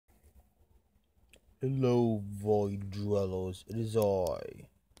Hello, Void Dwellers. It is I,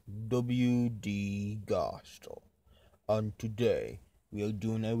 W.D.Gaster, and today we are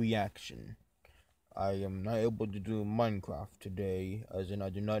doing a reaction. I am not able to do Minecraft today, as in I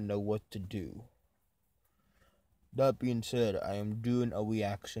do not know what to do. That being said, I am doing a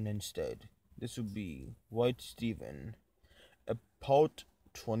reaction instead. This will be White Steven, a part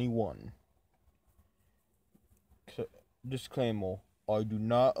 21. Disclaimer, I do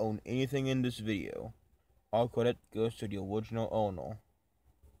not own anything in this video. All credit goes to the original owner.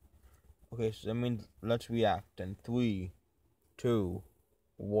 Okay, so that means let's react in 3, 2,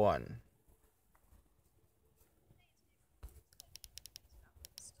 1.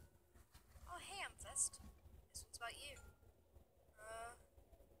 Oh, hey, Amethyst. This one's about you.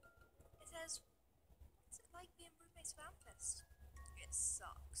 It says, what's it like being roommates with Amethyst? It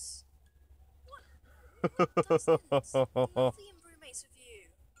sucks. What? What doesn't? Love being roommates with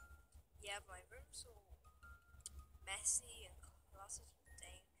you. Yeah, but my room's all messy and cluttered and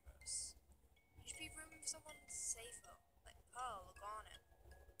dangerous. You should be rooming with someone safer, like Pearl or Garnet.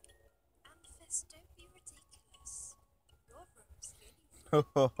 Amethyst, don't be ridiculous. Your room's the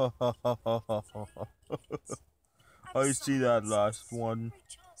I see that last This is a one. great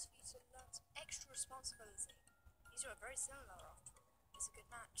chance for you to learn some extra responsibility. You two are very similar after all. It's a good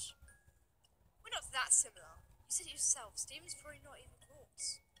match. We're not that similar. You said it yourself. Steven's probably not even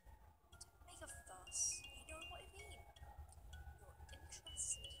close. Don't make a fuss. You know what I mean. You're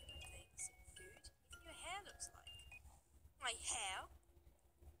interested in things, in food. Even your hair looks like. My hair?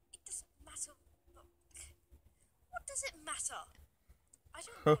 It doesn't matter. What does it matter? I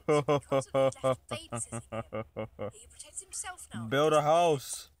don't know. He constantly left babysitting him. He protects himself now. Build a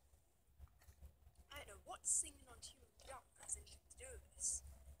house. I don't know what singing on Tune Young has anything to do with this.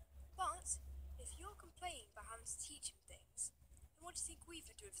 But if you're complaining about having to teach him things, then what do you think we've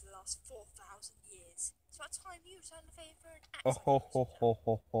been doing for the last 4,000 years? It's about time you return the favour and act like great.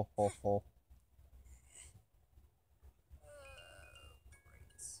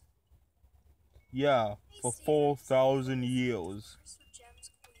 Yeah, Hey, for Steven. 4,000 years. Crystal Gems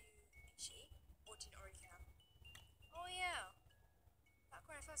call you Itchy? Or did Oricam? Oh yeah. Back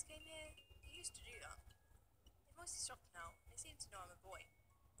when I first came here, they used to do that. They mostly stopped now. They seem to know I'm a boy.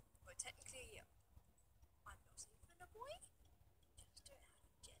 But technically, yeah. I'm not even a boy. Just don't have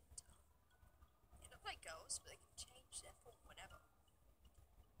a gender. They look like girls, but they can change their form whenever.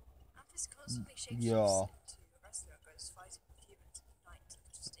 Amethyst constantly shapeshifts Yeah. into a wrestler and goes fighting with humans at night to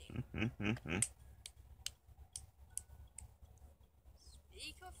Steam.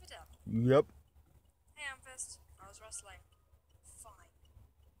 Speak of the devil. Yep. Hey Amethyst, I was wrestling. Fine. Don't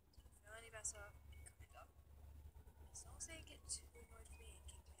feel any better. Kinda. As long as they get too annoyed with me and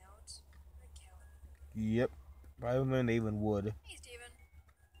kick me out, I don't care what they do. Yep. Probably than they even would. Hey Steven, do you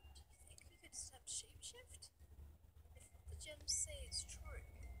think we could attempt shapeshift? If what the gems say is true,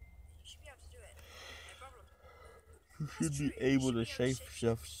 then you should be able to do it. No problem. You That's should true, be able to you should be able to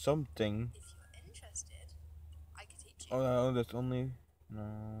shapeshift something. If you're interested, I could teach you. Oh, no, that's only...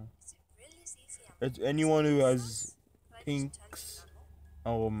 No. Is it really as easy as It's anyone who has Can I just turn you pinks,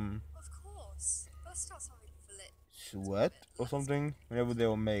 animal? Of course. Let's start something for lit. sweat or something, whenever they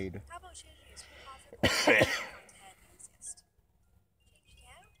were made. How about changing your small part of your body to find hair the easiest? Changing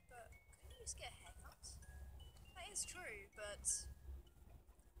hair? But couldn't you just get a haircut? That is true, but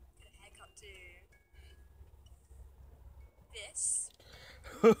could a haircut do this?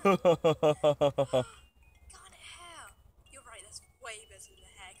 Garnet hair! You're right, that's way better than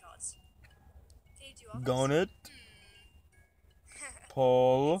a haircut. Can you do others? Garnet,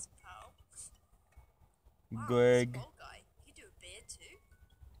 Paul, It's Pearl. Wow, Greg, this bald guy. He do a beard too?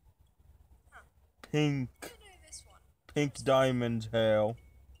 Huh. Pink, I don't know this one. Pink Diamond hair. Alright,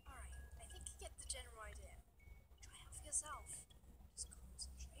 I think you get the general idea. Try it out for yourself. Just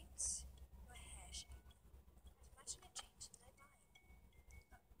concentrate. Your hair shape. Imagine it changing their mind.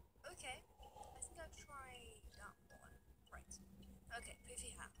 Okay, I think I'll try that one. Right. Okay,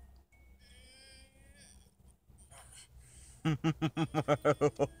 poofy hat.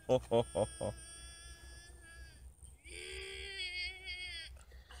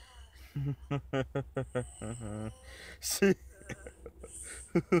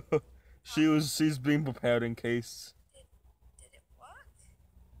 she, she's being prepared in case. Did it work?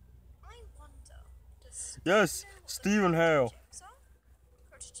 I wonder. Does Yes, know what Stephen Hale. gems are?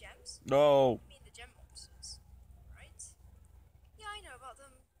 Crotch gems? No. I mean the gem monsters, right? Yeah, I know about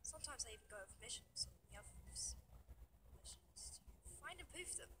them. Sometimes I even go with missions on the others. Missions to find and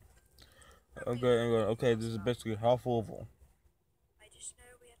poof them. Okay, this is basically half over. I just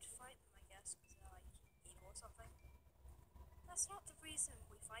know we have to fight them, I guess, because they're like evil or something. That's not the reason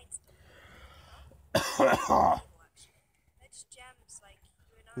we fight them. Huh? evil, actually. They're just gems like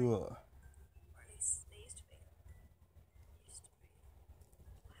you and I. Ugh. Or at least they used to be. Used to be.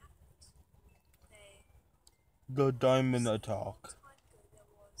 What happened? They... The diamond A attack. long time ago there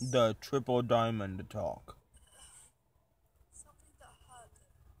was... The triple diamond attack. something that hurt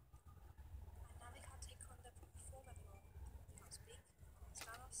them. And now they can't take on their proper form anymore. They can't speak, can't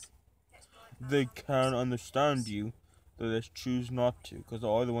understand us. Get blood out They of our can lips. understand you, they just choose not to, because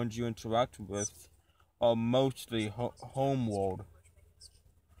all the ones you interact with are mostly homeworld.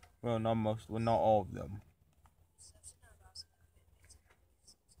 Well, not most, well, not all of them.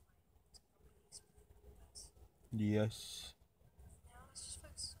 Yes. Now let's just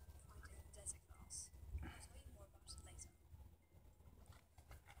focus on finding the desert glass. I'll tell you more about it later.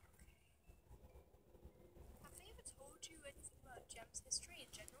 Okay. Have they ever told you anything about Gem's history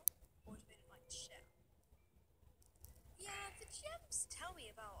in general? Or would they like to share? Yeah, the Gems tell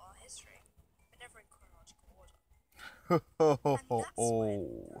me about our history, but never in chronological order. And that's when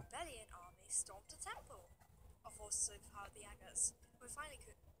the rebellion army stormed the temple. Our forces overpowered the Agates. We finally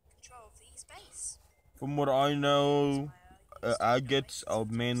took control of the East Base. From what I know, Used to agates are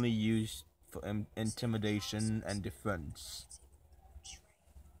knowing mainly used for intimidation and defense.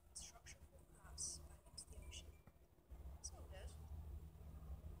 destruction, perhaps, back into the ocean. It's all good.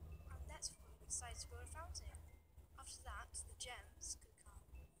 And that's when we decided to build a fountain. After that, the gems could come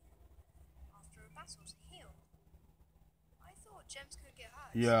after a battle to heal. I thought gems could get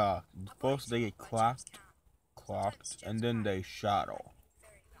hurt. Yeah, I first they get gems can. cracked, and then they shatter.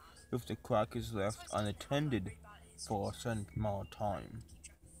 If the crack is left unattended for a certain amount of time.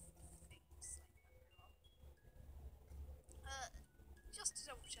 Just to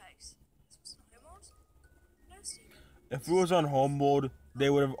double check, this wasn't home mode? No, Steven. If it was on home mode, they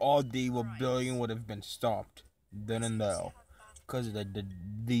would have all the rebellion would have been stopped then and there, because of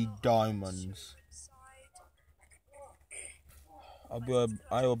the diamonds. I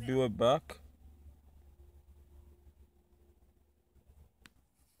will be right back.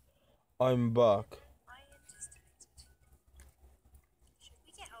 I'm back. I anticipated. Should we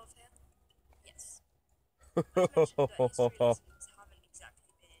get out of here? Yes. I mentioned that history lessons haven't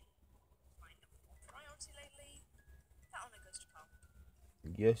exactly been my number one priority lately. That honor goes to Paul.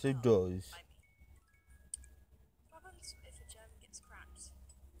 Yes, it does. By me. What happens if a gem gets cracked?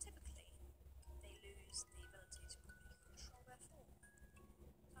 Typically, they lose the ability to properly control their form.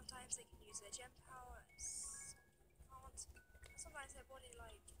 Sometimes they can use their gem power, can't. Sometimes their body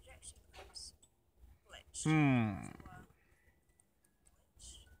like projection becomes glitched. Glitch.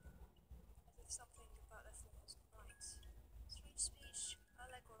 As if something about their form wasn't right. Strange speech, a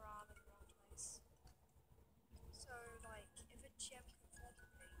leg or arm in the wrong place. So, like, if a gem can form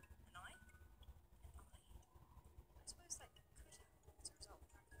properly, an eye? I suppose that could happen as a result of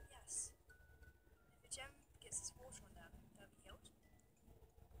cracking, yes. If a gem gets its water on them, they'll be healed.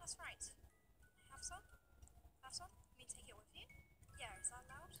 That's right. Have some? Have some? You mean take it with you? Yeah, is that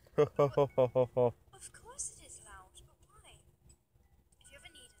loud? Of course it is loud, but why? If you ever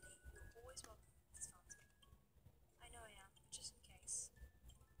need any, you're always welcome at this fountain. I know I am, but just in case.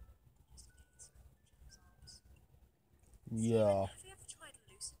 Just in case. Yeah. Steven, have you ever tried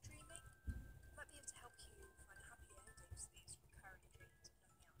lucid dreaming? It might be able to help you find happy endings to these recurring dreams and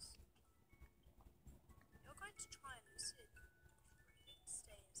nothing else. You're going to try and lucid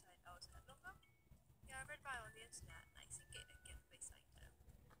stay inside Elle's head longer? Yeah, I read about it on the internet and I think it get the basic idea.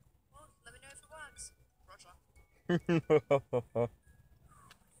 Well, let me know if it works. Roger. It's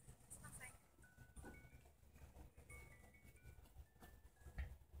nothing.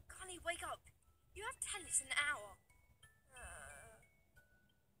 Connie, wake up! You have tennis in an hour.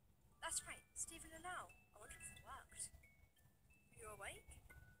 That's right, Stephen and Al. I wonder if it worked. Are you awake?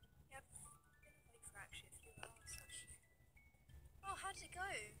 Yep. Been awake for actually a few hours, actually. Oh, how did it go?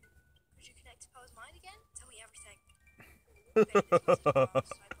 Could you connect to Pearl's mind again? Tell me everything.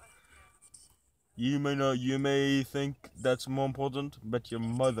 You may think that's more important, but your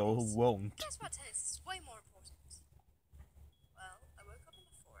mother won't. Guess what, tennis is way more important. Well, I woke up in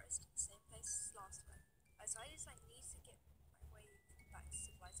the forest, the same place as last time. I decided I need to get my way back to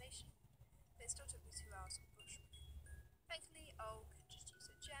civilization. But it still took me 2 hours of bush. Thankfully, I could just use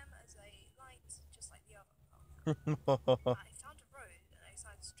a gem as a light, just like the other. I found a road and I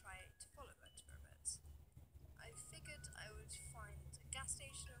decided to try to follow it for a bit. I figured I would find a gas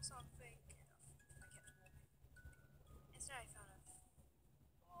station or something if I kept walking. Instead, I found a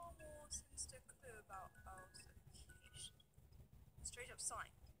far more sinister clue about Earl's location. A straight up sign.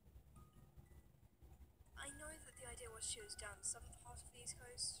 I know that the idea was she was down the southern part of the East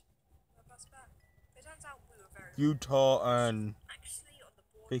Coast on a bus back, but it turns out we were very Utah and actually on the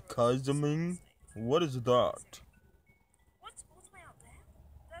border because I mean What is that? What's all the way out there?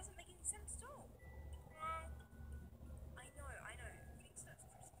 That doesn't make any sense at all. I know. Things look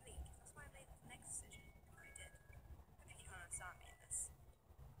pretty bleak. That's why I made the next decision I did. Hope you can understand me in this.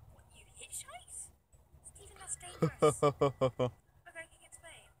 What, you hitchhiked? Stephen, that's dangerous. Okay, can you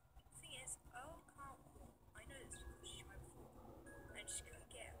explain? The thing is, Earl can't walk. I know this because she tried before. And she couldn't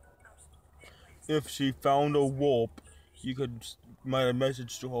get out of it by herself. If she found a warp, you could write a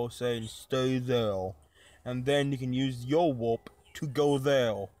message to her saying, "Stay there," and then you can use your warp to go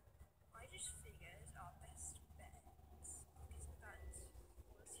there. I just figured our best bet is that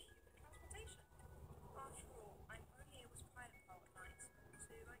was human transportation. After all, I'm only able to pilot power at night, so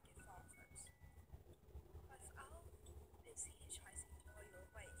you won't get far first. But if Al is hitchhiking while you're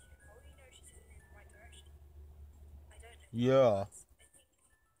awake, how will you know she's heading in the right direction? I don't know. Yeah. I think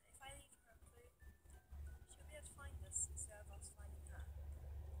if I leave her a clue, she'll be able to find us instead of us finding her.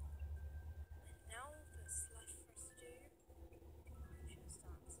 And now there's left for us to do. She'll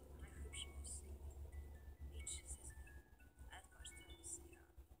start, and I hope she will see each season as much as I will see her.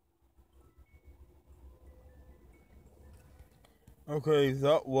 Okay,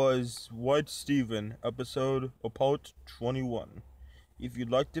 that was White Steven, episode or part 21. If you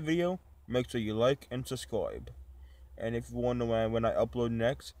liked the video, make sure you like and subscribe. And if you want to know when I upload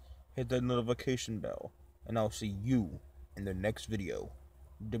next, hit that notification bell. And I'll see you in the next video.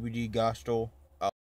 W.D.Gaster